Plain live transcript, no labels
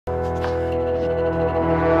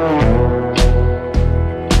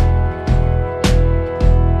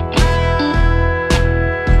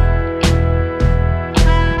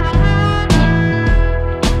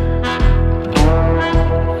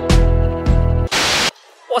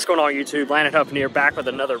What's going on YouTube? Landon Huffman here, back with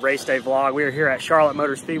another race day vlog. We are here at Charlotte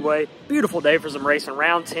Motor Speedway. Beautiful day for some racing.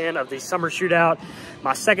 Round 10 of the Summer Shootout.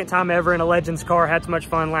 My second time ever in a Legends car. Had so much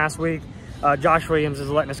fun last week. Josh Williams is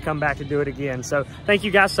letting us come back to do it again. So thank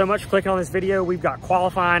you guys so much for clicking on this video. We've got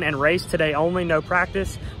qualifying and race today only, no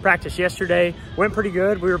practice. Practice yesterday went pretty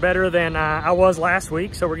good. We were better than I was last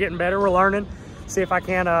week, so we're getting better. We're learning. See if I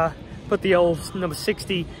can put the old number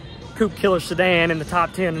 60 Coupe Killer sedan in the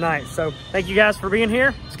top 10 tonight. So thank you guys for being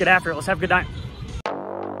here. Let's get after it. Let's have a good night.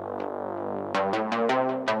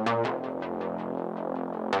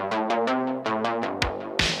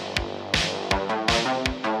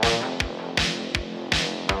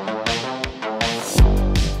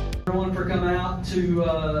 Everyone for coming out to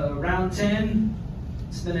round 10.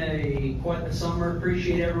 It's been quite the summer.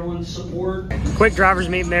 Appreciate everyone's support. Quick drivers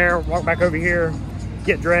meeting there. Walk back over here,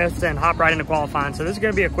 get dressed, and hop right into qualifying. So this is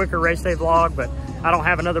going to be a quicker race day vlog, but I don't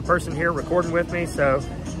have another person here recording with me. So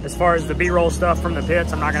as far as the B-roll stuff from the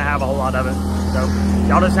pits, I'm not going to have a whole lot of it. So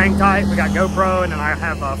y'all just hang tight. We got GoPro, and then I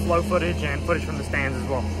have flow footage and footage from the stands as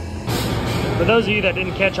well. For those of you that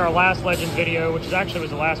didn't catch our last Legends video, which actually was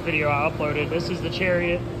the last video I uploaded, this is the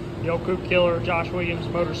Chariot, the old Coupe Killer, Josh Williams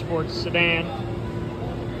Motorsports sedan.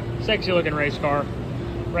 Sexy looking race car.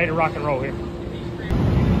 Ready to rock and roll here.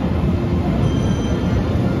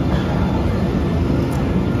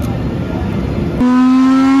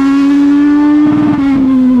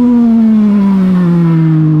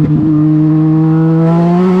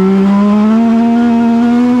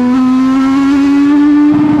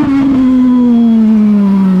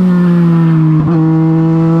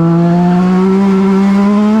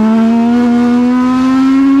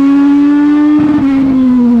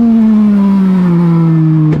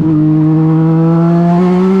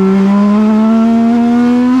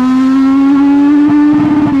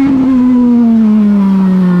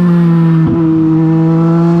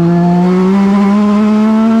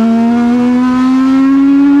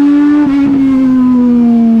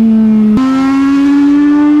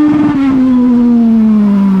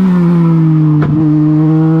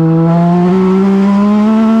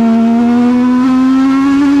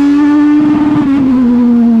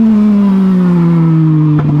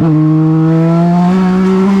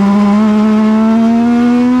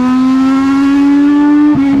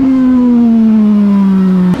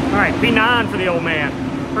 For the old man.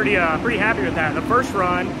 Pretty happy with that. The first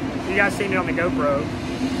run, you guys seen it on the GoPro,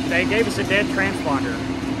 they gave us a dead transponder.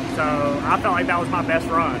 So I felt like that was my best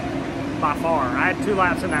run by far. I had 2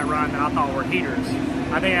 laps in that run that I thought were heaters.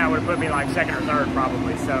 I think that would have put me like second or third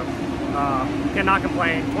probably. So cannot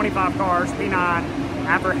complain. 25 cars, P9,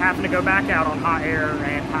 after having to go back out on hot air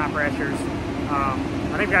and high pressures. I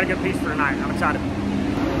think we got a good piece for tonight. I'm excited.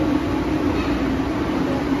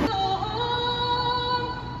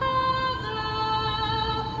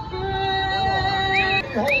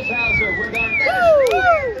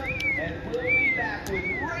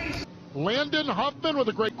 Landon Huffman with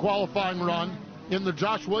a great qualifying run in the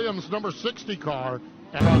Josh Williams number 60 car.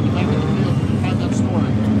 And on the back of the field, you can find that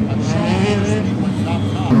story at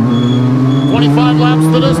charlottemotorspeedway.com. 25 laps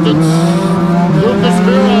the distance. Lucas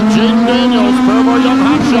Vera and Jaden Daniels, pair of our young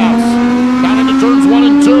hotshots, down into turns 1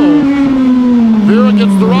 and 2. Vera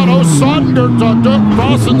gets the run. Oh, Sutton dirt,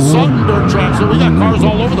 Dawson Sutton dirt track. So we got cars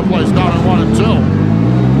all over the place down in 1 and 2.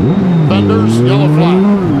 Fenders, yellow flag.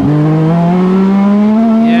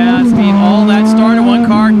 Yeah, Steve, all that started. One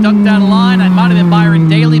car ducked down the line. I might have been Byron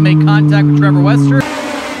Daly, made contact with Trevor Wester.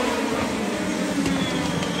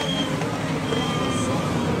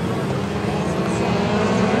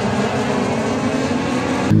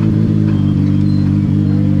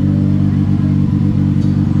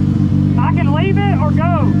 I can leave it or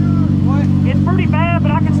go. What? It's pretty bad,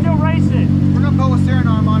 but I can still race it. We're gonna put a steering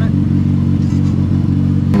arm on it.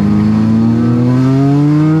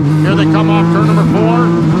 Here they come off turn number 4.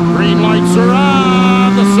 Green lights are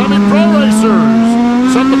on. The semi-pro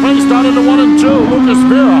racers set the pace down into 1 and 2. Lucas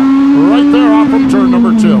Vera right there off from turn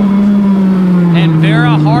number 2. And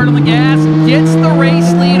Vera hard on the gas, gets the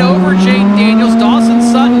race lead over Jaden Daniels, Dawson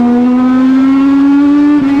Sutton.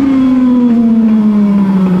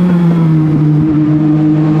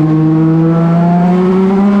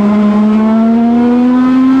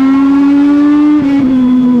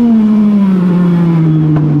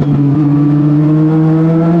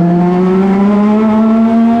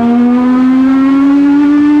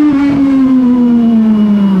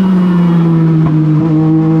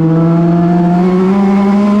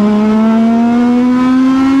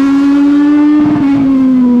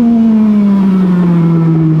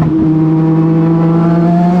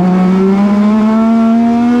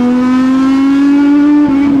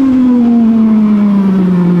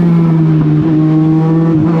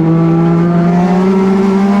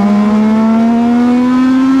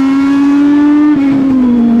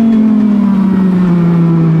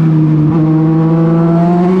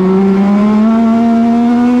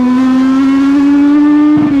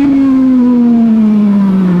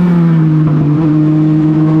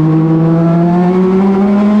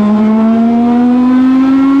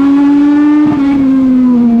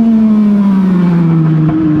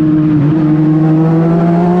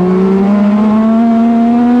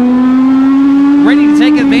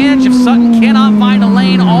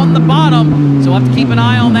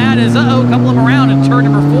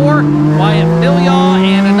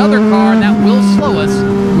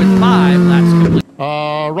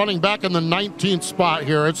 running back in the 19th spot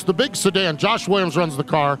here. It's the big sedan. Josh Williams runs the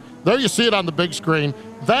car. There you see it on the big screen.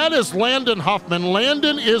 That is Landon Huffman.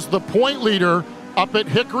 Landon is the point leader up at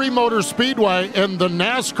Hickory Motor Speedway in the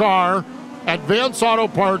NASCAR Advanced Auto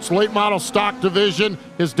Parts Late Model Stock Division.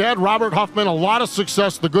 His dad, Robert Huffman, a lot of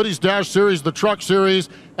success, the Goodies Dash Series, the Truck Series,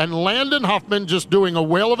 and Landon Huffman just doing a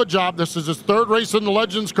whale of a job. This is his third race in the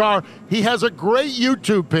Legends car. He has a great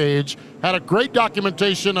YouTube page, had a great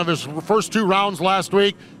documentation of his first 2 rounds last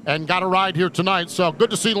week, and got a ride here tonight. So good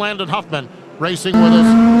to see Landon Huffman racing with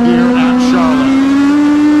us here at Charlotte.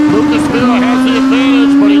 Lucas Vera has the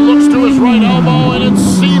advantage, but he looks to his right elbow, and it's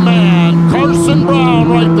C-Man, Carson Brown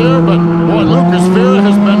right there. But boy, Lucas Vera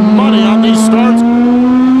has been money on these starts.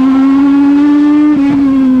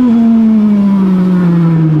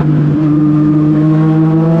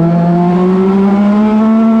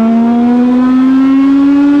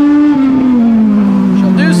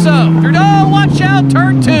 She'll do so. Trudeau, watch out,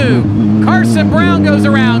 turn 2. Carson Brown goes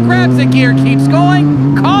around, grabs the gear, keeps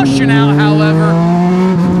going. Caution out, however.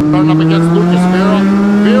 Starting up against Lucas Vera.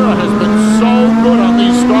 Vera has been so good on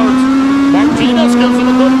these starts. Martinez gives him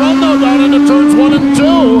a good run though down into turns 1 and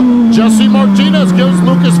 2. Jesse Martinez gives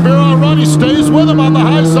Lucas Vera a run. He stays with him on the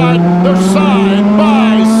high side. They're side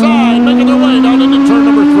by side, making their way down into turn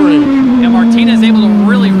number 3. And Martinez able to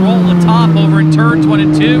really roll the top over in turns 1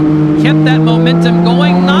 and 2. Kept that momentum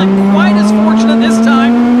going. Not quite as fortunate this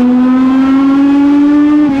time.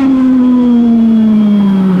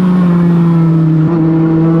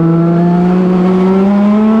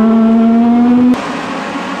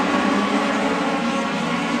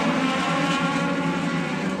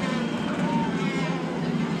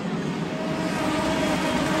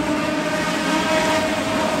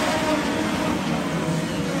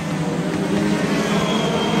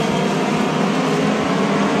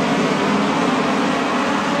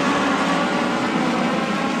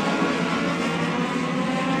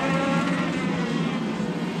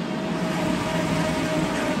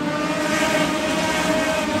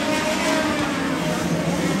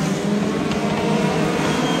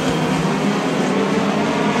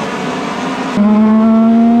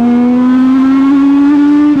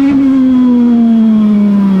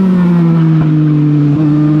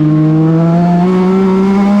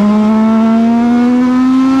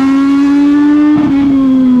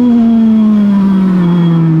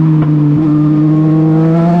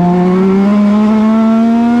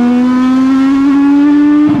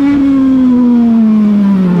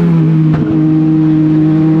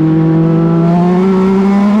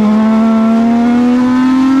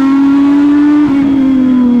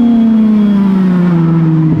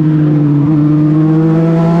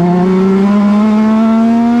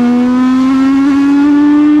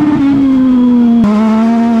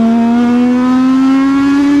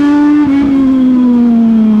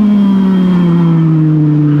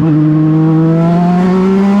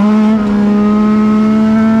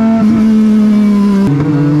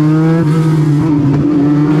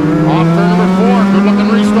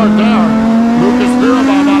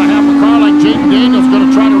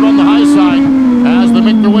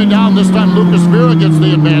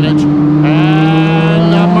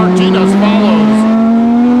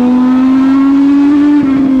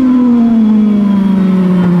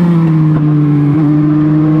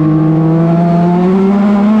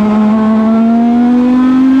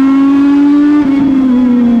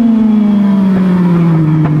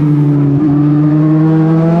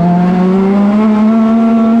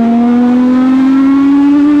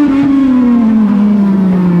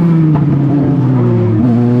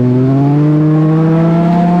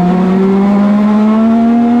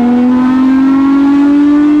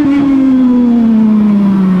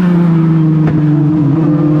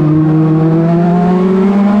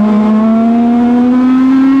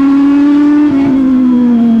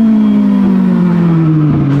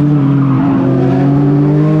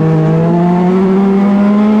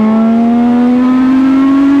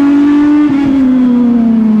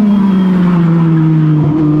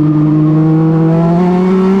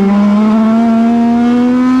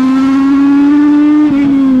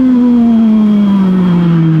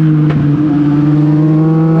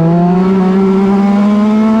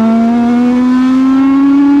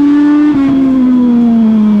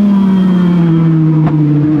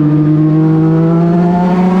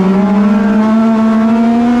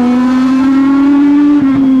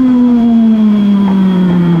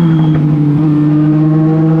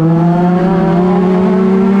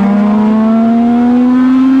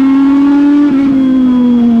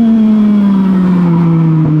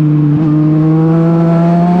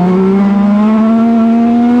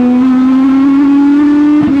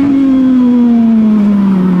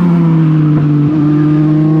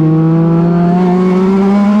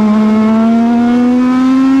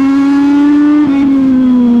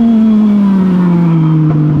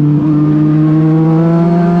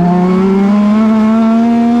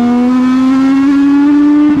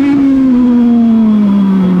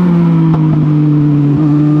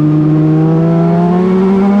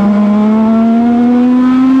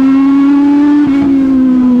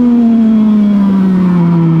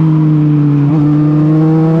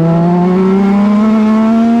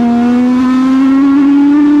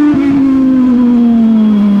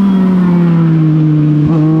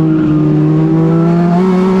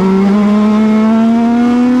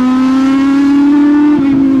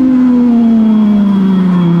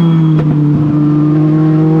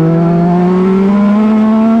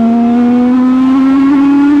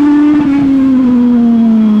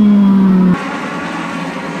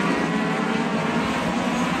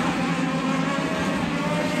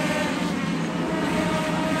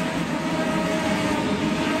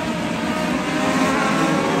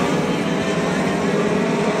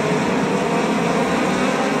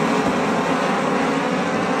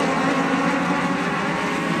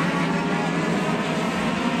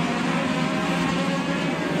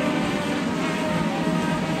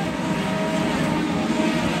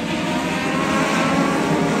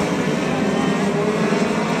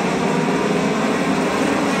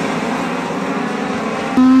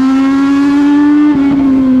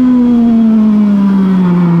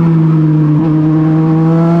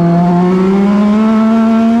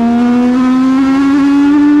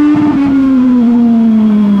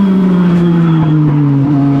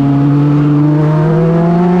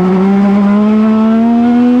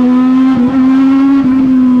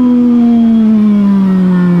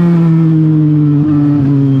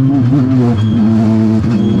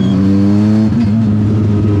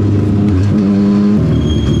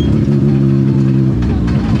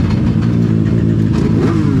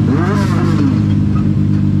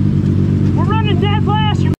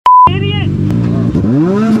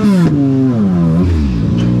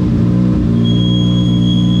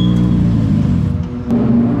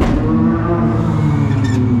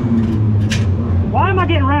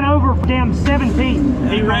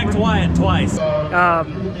 He wrecked Wyatt twice.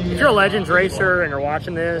 If you're a Legends racer and you're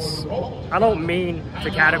watching this, I don't mean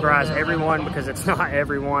to categorize everyone because it's not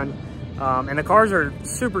everyone. And the cars are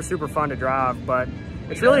super, super fun to drive, but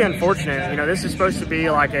it's really unfortunate. You know, this is supposed to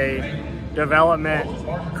be like a development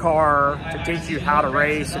car to teach you how to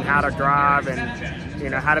race and how to drive and, you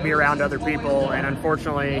know, how to be around other people. And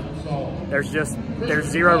unfortunately, there's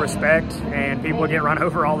zero respect, and people get run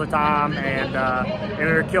over all the time, and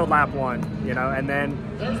they're killed lap one, you know. And then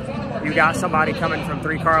you got somebody coming from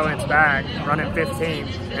 3 car lengths back running 15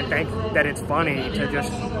 and think that it's funny to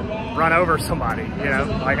just run over somebody, you know.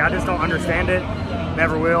 Like, I just don't understand it.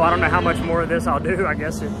 Never will. I don't know how much more of this I'll do. I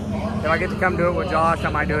guess if I get to come do it with Josh, I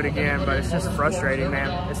might do it again, but it's just frustrating,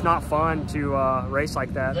 man. It's not fun to race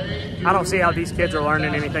like that. I don't see how these kids are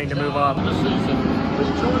learning anything to move up. All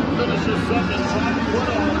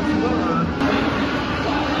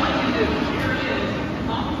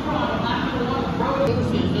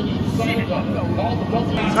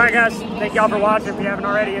right, guys. Thank y'all for watching. If you haven't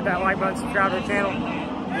already, hit that like button, subscribe to the channel.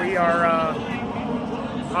 We are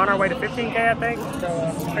on our way to 15K, I think. So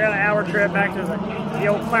we got an hour trip back to the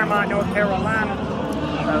old Claremont, North Carolina.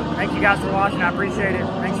 So thank you guys for watching. I appreciate it.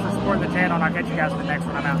 Thanks for supporting the channel, and I'll catch you guys in the next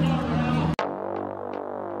one. I'm out.